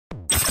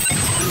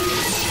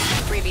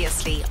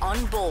Previously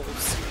on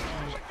Balls.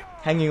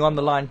 Hanging on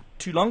the line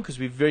too long because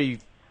we're very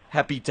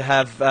happy to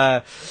have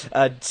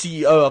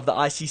CEO of the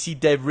ICC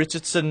Dave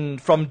Richardson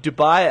from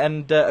Dubai,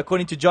 and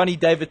according to Johnny,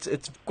 Dave,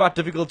 it's quite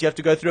difficult. You have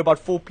to go through about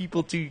 4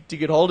 people to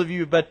get hold of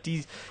you, but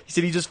he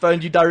said he just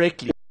phoned you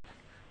directly.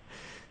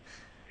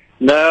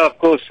 No, of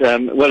course.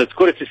 Well, it's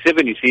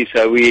 6:45, you see,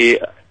 so we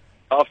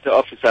after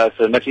office hours,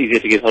 so much easier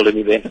to get hold of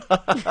me then.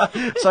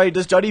 Sorry,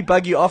 does Johnny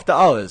bug you after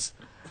hours?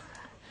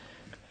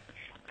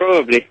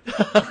 Probably.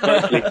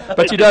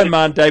 But you don't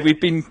mind, Dave.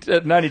 We've been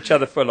known each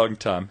other for a long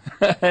time.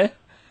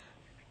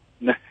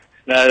 No,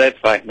 that's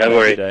fine. No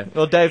worries. Dave.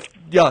 Well, Dave,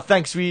 yeah,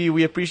 thanks.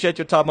 We appreciate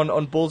your time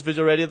on Balls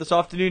Visual Radio this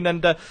afternoon.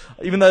 And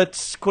even though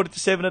it's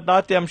 7:15 at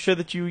night there, I'm sure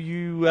that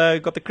you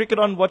got the cricket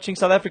on watching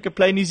South Africa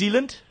play New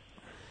Zealand.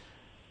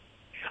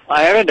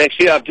 I haven't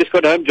actually. I've just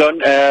got home,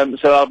 John,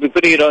 so I'll be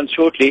putting it on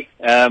shortly.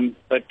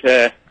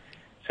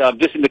 So I'm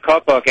just in the car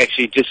park,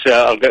 actually.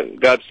 I'll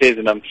go upstairs,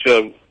 and I'm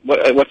sure.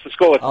 What's the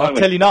score at the moment?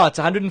 I'll tell you now. It's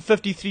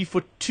 153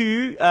 for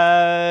 2,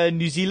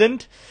 New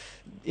Zealand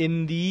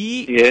in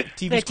the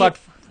TV's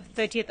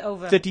 30th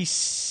over.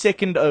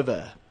 32nd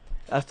over.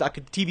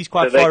 TV's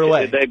quite so far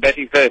away. They're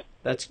batting first.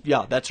 That's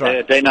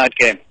right. Day-night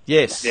game.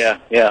 Yes.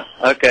 Yeah.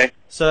 Okay.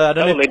 So I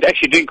don't know. They're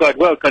actually doing quite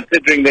well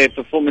considering their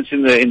performance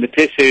in the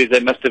Test series. They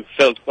must have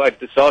felt quite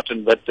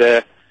disheartened, but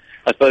I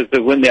suppose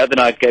the win the other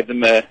night gave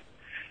them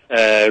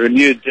a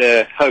renewed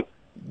hope.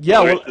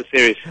 Yeah, for the rest of the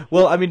series.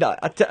 Well, I mean,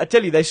 I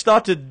tell you, they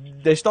started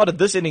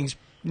this innings,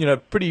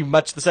 pretty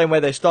much the same way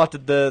they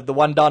started the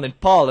one down in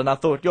Paarl, and I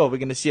thought, we're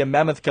going to see a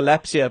mammoth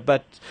collapse here,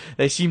 but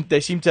they seem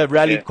to have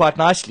rallied quite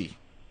nicely.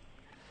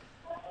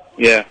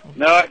 Yeah,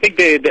 no, I think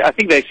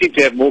they seem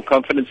to have more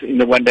confidence in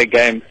the one-day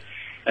game,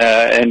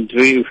 and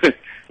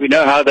we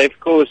know how they've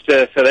caused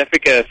South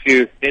Africa a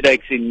few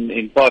headaches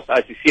in past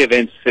ICC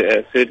events.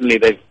 Certainly,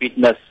 they've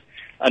beaten us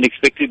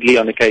unexpectedly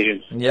on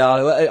occasion.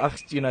 Yeah,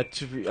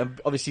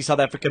 obviously South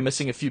Africa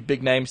missing a few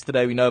big names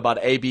today. We know about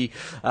AB,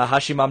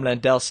 Hashim Amla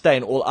and Dale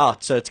Steyn all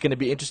out. So it's going to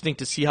be interesting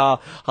to see how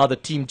the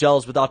team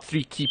gels without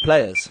 3 key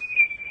players.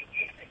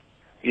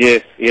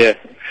 Yes, yeah.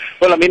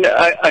 Well,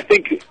 I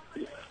think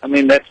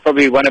that's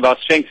probably one of our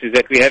strengths is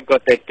that we have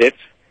got that depth,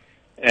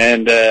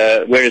 and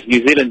whereas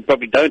New Zealand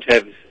probably don't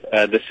have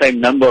the same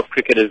number of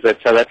cricketers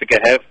that South Africa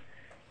have.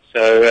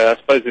 So I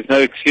suppose there's no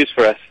excuse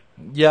for us.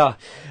 Yeah.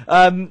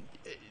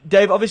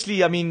 Dave,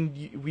 obviously,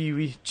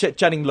 we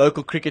chatting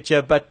local cricket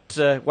here, but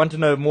want to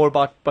know more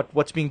about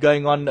what's been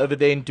going on over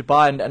there in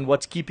Dubai and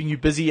what's keeping you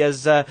busy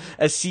as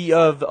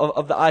CEO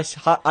of the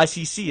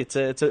ICC.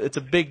 It's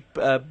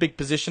a big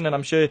position, and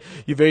I'm sure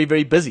you're very,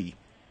 very busy.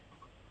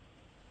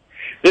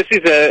 This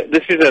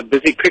is a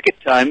busy cricket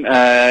time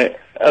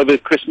over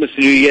Christmas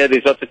and New Year.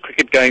 There's lots of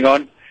cricket going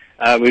on.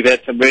 We've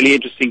had some really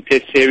interesting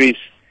Test series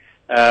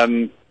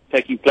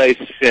taking place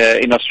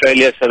in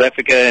Australia, South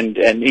Africa, and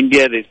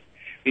India. There's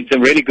been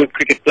some really good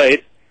cricket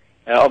played.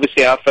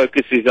 Obviously, our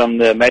focus is on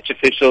the match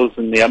officials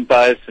and the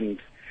umpires and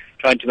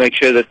trying to make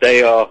sure that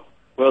they are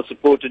well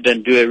supported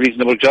and do a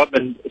reasonable job.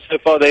 And so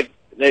far, they've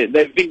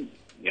been,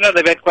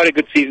 they've had quite a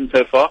good season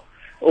so far.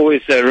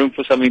 Always room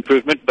for some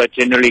improvement, but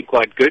generally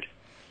quite good.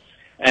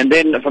 And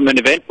then, from an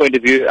event point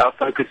of view, our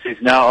focus is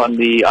now on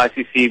the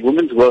ICC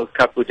Women's World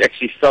Cup, which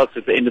actually starts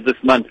at the end of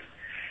this month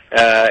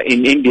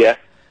in India.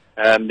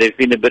 There's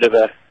been a bit of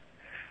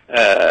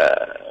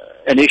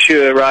an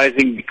issue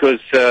arising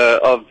because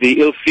of the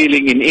ill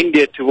feeling in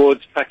India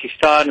towards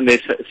Pakistan, and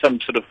there's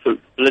some sort of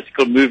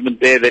political movement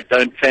there that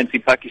don't fancy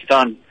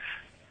Pakistan,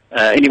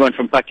 anyone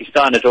from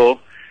Pakistan at all.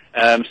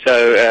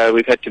 So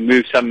we've had to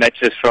move some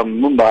matches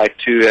from Mumbai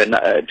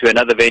to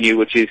another venue,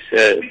 which is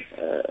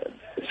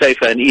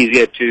safer and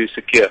easier to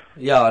secure.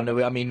 Yeah, no,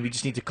 we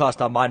just need to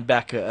cast our mind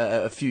back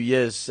a few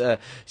years,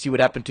 see what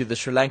happened to the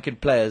Sri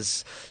Lankan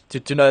players,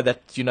 to know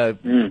that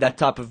that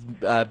type of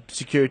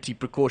security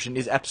precaution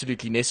is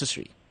absolutely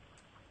necessary.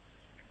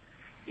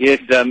 Yes,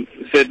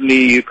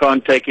 certainly you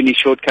can't take any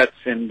shortcuts,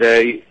 and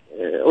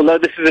although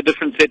this is a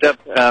different setup,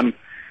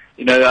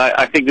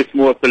 I think it's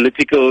more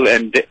political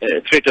and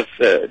a threat of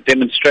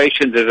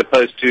demonstrations as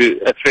opposed to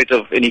a threat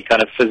of any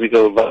kind of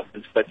physical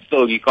violence. But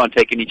still, you can't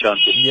take any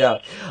chances. Yeah.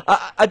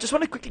 I just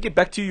want to quickly get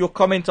back to your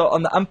comment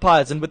on the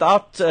umpires, and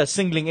without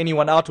singling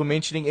anyone out or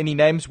mentioning any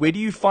names, where do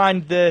you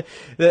find the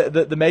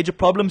major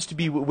problems to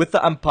be with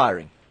the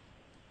umpiring?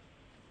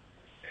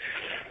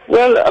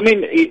 Well,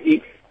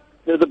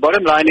 the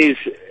bottom line is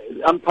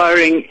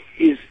umpiring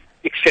is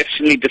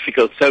exceptionally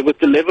difficult. So with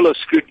the level of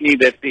scrutiny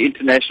that the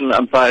international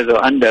umpires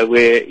are under,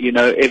 where,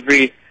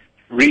 every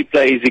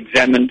replay is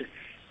examined,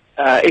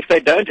 if they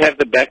don't have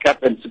the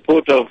backup and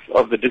support of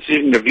the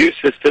decision review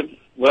system,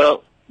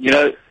 well,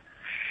 they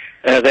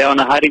are on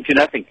a hiding to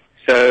nothing.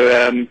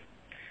 So,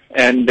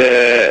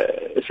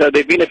 so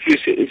there've been a few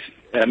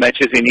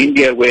matches in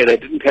India where they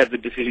didn't have the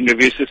decision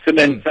review system,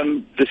 and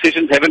some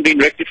decisions haven't been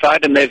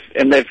rectified, and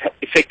they've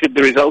affected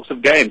the results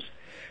of games.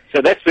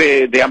 So that's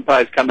where the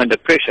umpires come under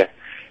pressure.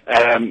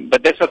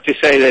 But that's not to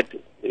say that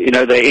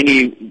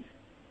they're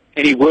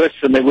any worse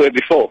than they were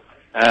before.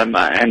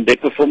 and their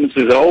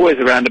performances are always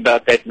around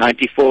about that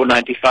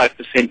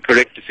 94-95%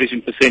 correct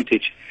decision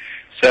percentage.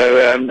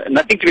 So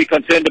nothing to be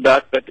concerned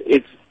about, but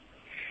it's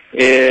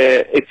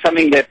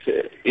something that,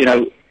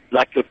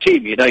 like your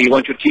team, you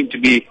want your team to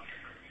be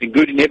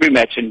good in every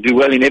match and do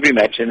well in every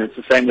match, and it's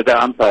the same with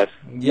our umpires.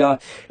 Yeah.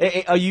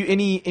 Are you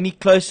any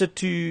closer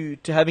to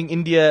having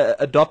India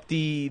adopt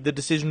the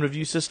decision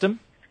review system?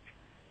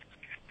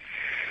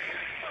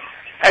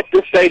 At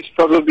this stage,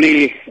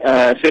 probably,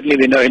 certainly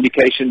there are no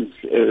indications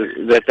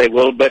that they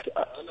will, but,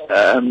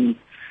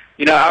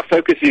 our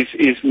focus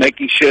is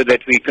making sure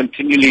that we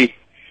continually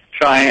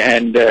try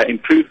and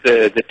improve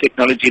the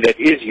technology that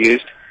is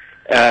used,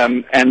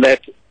 and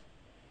that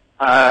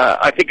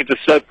I think it's a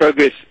slow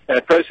process.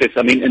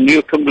 I mean,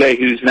 Anil Kumble,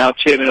 who's now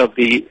chairman of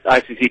the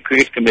ICC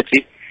Cricket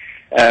Committee,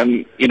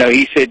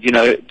 he said,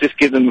 just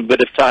give them a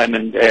bit of time,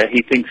 and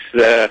he thinks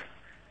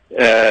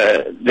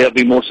there'll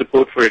be more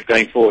support for it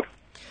going forward.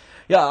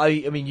 Yeah,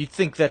 I mean, you'd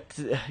think that,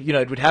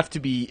 it would have to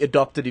be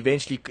adopted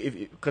eventually,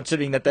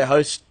 considering that they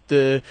host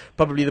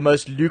probably the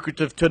most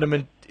lucrative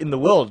tournament in the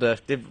world,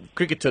 the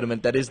cricket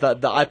tournament, that is the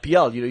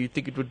IPL. You'd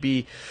think it would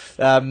be,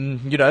 a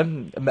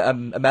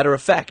matter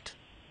of fact.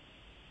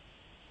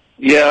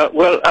 Yeah,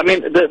 well, I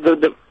mean,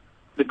 the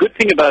good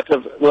thing about,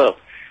 the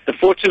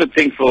fortunate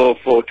thing for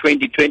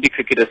 2020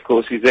 cricket, of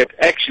course, is that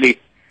actually,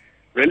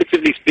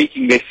 relatively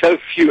speaking, there's so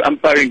few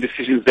umpiring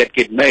decisions that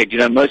get made.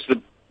 Most of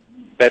the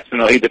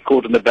batsmen are either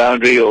caught on the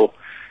boundary or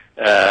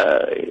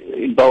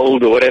in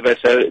bowled or whatever.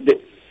 So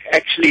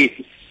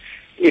actually,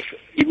 if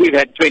we've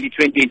had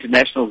 2020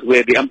 internationals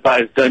where the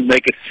umpires don't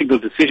make a single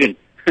decision,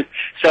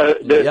 so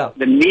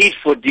the need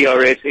for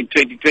DRS in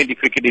 2020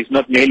 cricket is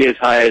not nearly as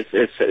high as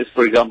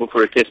for example,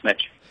 for a test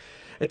match.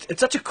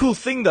 It's such a cool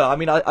thing, though. I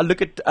mean,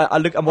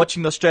 I'm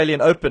watching the Australian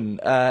Open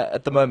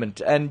at the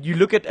moment, and you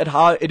look at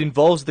how it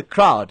involves the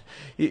crowd.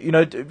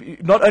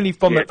 Not only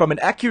from an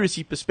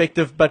accuracy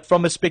perspective, but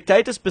from a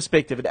spectator's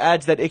perspective, it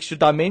adds that extra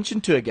dimension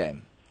to a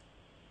game.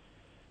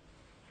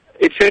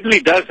 It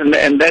certainly does, and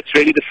that's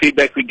really the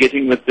feedback we're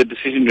getting with the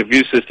decision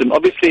review system.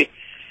 Obviously,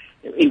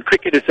 in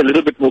cricket, it's a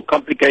little bit more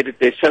complicated.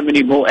 There's so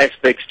many more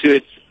aspects to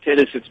it.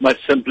 Tennis, it's much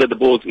simpler. The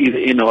ball's either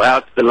in or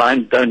out. The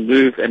lines don't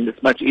move, and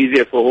it's much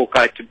easier for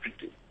Hawkeye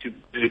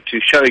to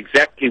show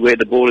exactly where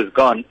the ball has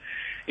gone.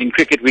 In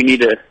cricket,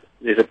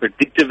 there's a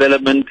predictive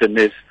element, and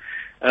there's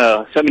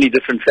so many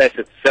different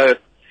facets. So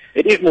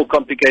it is more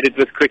complicated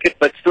with cricket,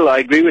 but still, I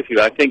agree with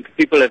you. I think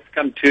people have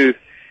come to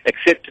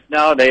accept it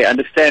now. They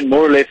understand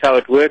more or less how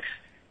it works,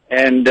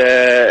 and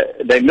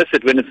they miss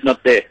it when it's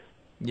not there.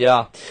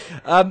 Yeah.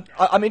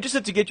 I'm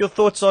interested to get your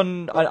thoughts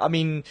on, I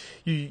mean,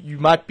 you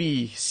might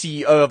be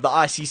CEO of the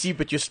ICC,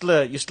 but you're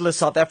still a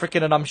South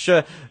African, and I'm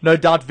sure, no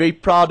doubt, very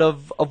proud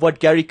of what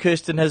Gary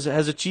Kirsten has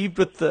achieved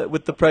with the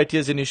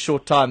Proteas in his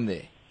short time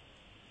there.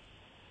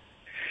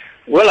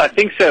 Well, I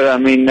think so. I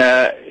mean,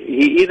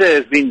 he either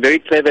has been very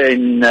clever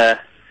in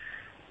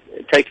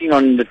taking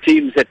on the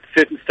teams at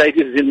certain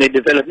stages in their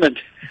development,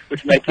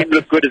 which make him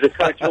look good as a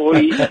coach, or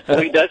he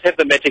does have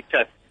the magic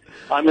touch.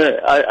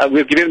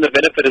 We'll give him the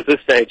benefit at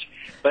this stage.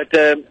 But,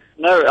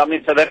 no, I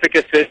mean, South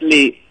Africa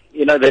certainly,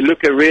 they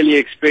look a really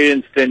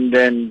experienced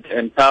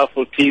and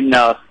powerful team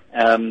now,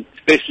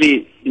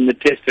 especially in the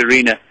test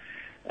arena,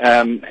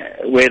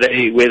 where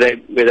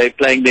they're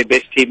playing their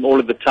best team all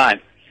of the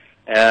time.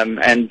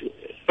 And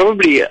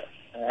probably,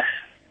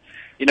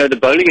 the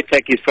bowling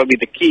attack is probably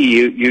the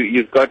key.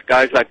 You've got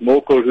guys like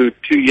Morkel, who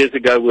 2 years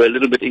ago were a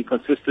little bit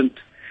inconsistent.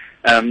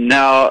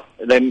 Now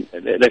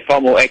they're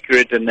far more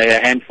accurate, and they're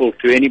a handful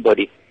to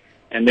anybody.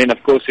 And then,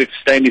 of course, if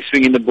Stain is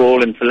swinging the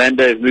ball and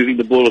Philander is moving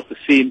the ball off the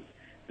seam,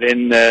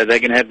 then they're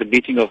going to have the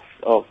beating of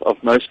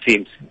most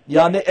teams.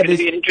 Yeah, and it'll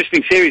be an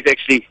interesting series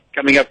actually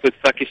coming up with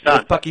Pakistan.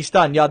 With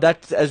Pakistan, yeah,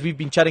 that, as we've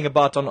been chatting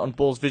about on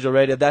Paul's Visual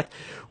Radio, that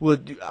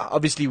would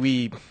obviously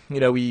we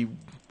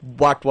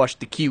whitewashed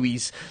the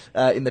Kiwis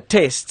in the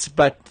tests,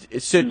 but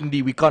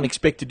certainly we can't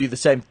expect to do the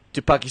same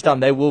to Pakistan.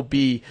 They will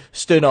be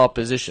sterner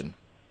opposition.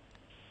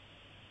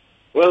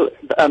 Well,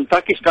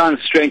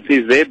 Pakistan's strength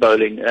is their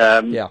bowling.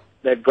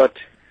 They've got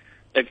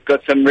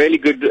some really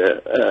good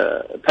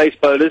pace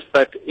bowlers,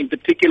 but in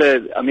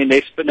particular, I mean,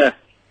 their spinner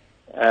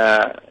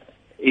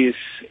is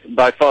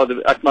by far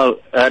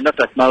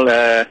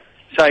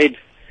Saeed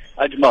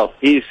Ajmal.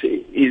 He's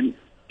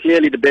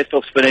clearly the best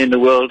off spinner in the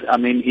world. I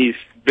mean, he's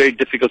very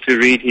difficult to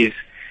read.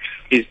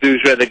 His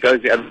doosra that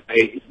goes the other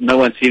way, no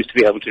one seems to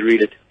be able to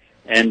read it,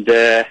 and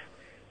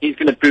he's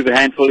going to prove a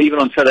handful even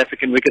on South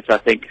African wickets, I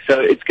think. So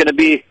it's going to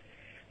be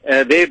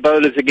their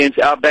bowlers against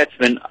our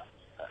batsmen.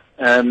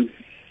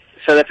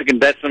 South African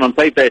batsmen, on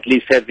paper at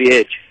least, have the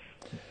edge.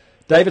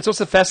 Dave, it's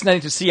also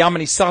fascinating to see how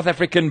many South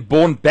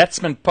African-born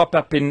batsmen pop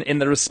up in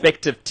the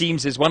respective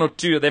teams. There's one or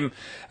two of them,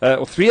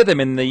 or three of them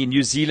in the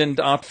New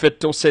Zealand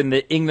outfit, also in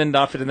the England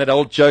outfit, and that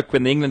old joke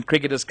when the England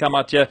cricketers come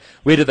out here,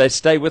 where do they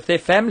stay with their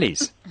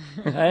families?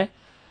 Hey?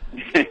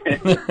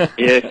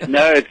 Yes,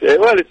 no,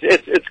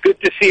 it's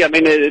good to see. I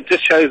mean, it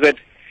just shows that,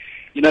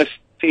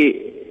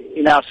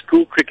 in our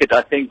school cricket,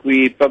 I think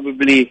we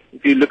probably,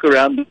 if you look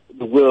around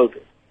the world,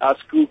 our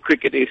school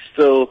cricket is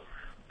still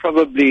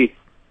probably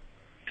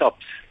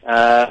tops.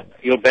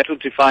 You'll battle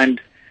to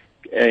find,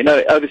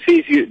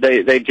 overseas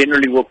they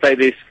generally will play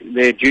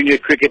their junior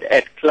cricket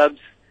at clubs,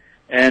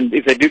 and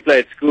if they do play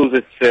at schools,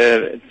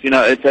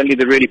 it's only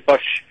the really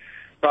posh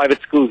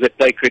private schools that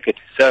play cricket.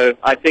 So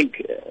I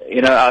think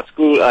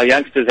our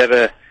youngsters have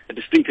a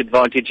distinct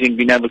advantage in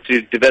being able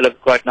to develop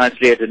quite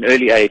nicely at an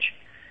early age,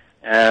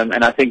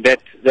 and I think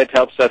that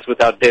helps us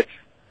with our depth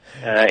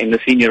in the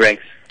senior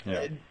ranks.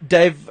 Yeah.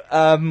 Dave,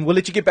 we'll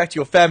let you get back to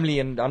your family,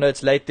 and I know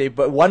it's late there,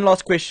 but one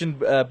last question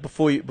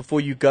before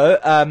you go.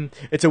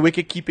 It's a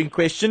wicket-keeping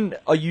question.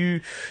 Are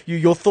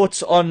your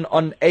thoughts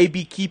on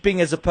AB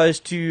keeping as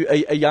opposed to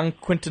a young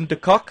Quinton de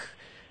Kock?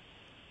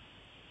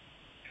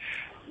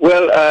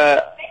 Well,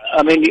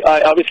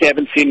 I obviously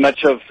haven't seen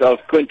much of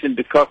Quinton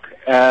de Kock.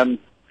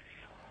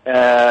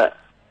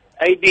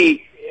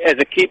 AB as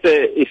a keeper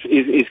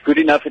is good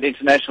enough at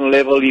international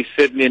level. He's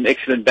certainly an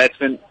excellent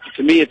batsman.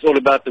 To me, it's all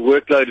about the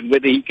workload and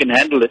whether he can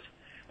handle it.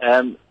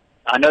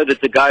 I know that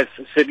the guys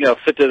certainly are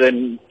fitter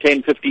than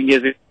 10, 15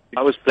 years ago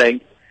I was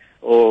playing,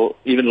 or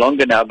even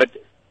longer now, but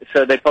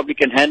so they probably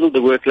can handle the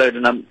workload,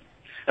 and I'm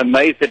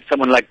amazed that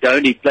someone like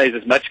Dhoni plays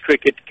as much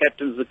cricket,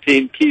 captains the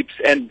team, keeps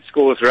and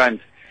scores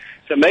runs.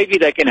 So maybe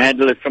they can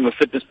handle it from a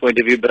fitness point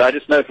of view, but I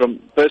just know from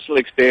personal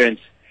experience,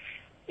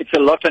 it's a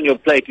lot on your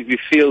plate if you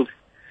field,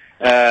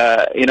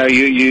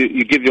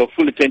 you give your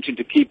full attention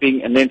to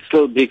keeping and then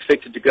still be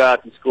expected to go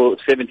out and score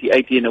 70,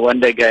 80 in a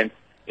one-day game.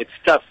 It's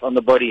tough on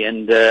the body,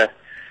 and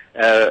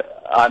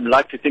I'd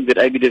like to think that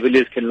AB de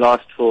Villiers can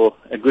last for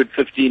a good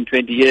 15,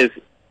 20 years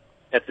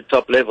at the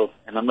top level,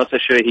 and I'm not so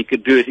sure he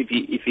could do it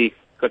if he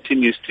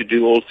continues to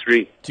do all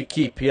three. To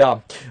keep,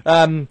 yeah.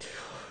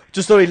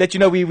 Just thought I'd let you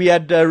know we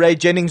had Ray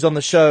Jennings on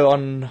the show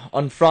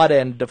on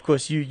Friday, and of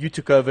course you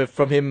took over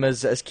from him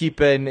as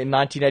keeper in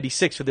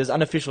 1986 for this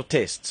unofficial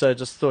test. So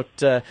just thought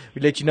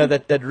we'd let you know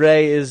that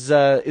Ray is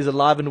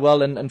alive and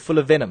well and full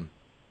of venom.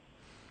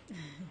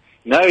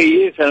 No,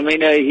 he is. I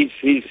mean,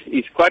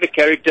 he's quite a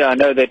character. I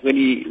know that when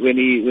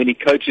he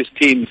coaches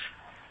teams,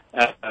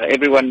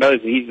 everyone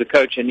knows he's the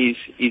coach, and he's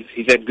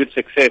had good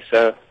success.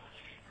 So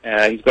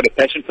he's got a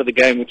passion for the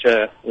game, which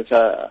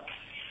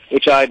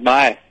I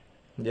admire.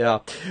 Yeah.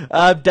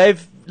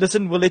 Dave,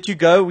 listen, we'll let you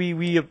go.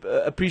 We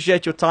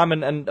appreciate your time,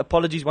 and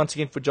apologies once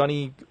again for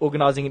Johnny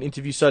organising an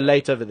interview so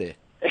late over there.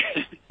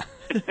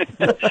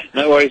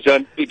 No worries,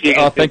 John.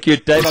 Thank you,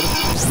 Dave.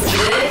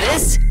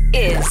 This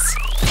is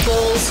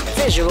Balls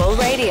Visual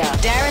Radio.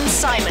 Darren,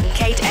 Simon,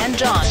 Kate and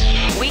John.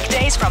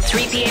 Weekdays from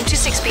 3 p.m. to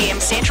 6 p.m.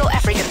 Central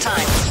African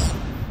Time.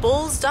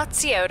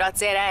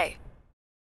 Balls.co.za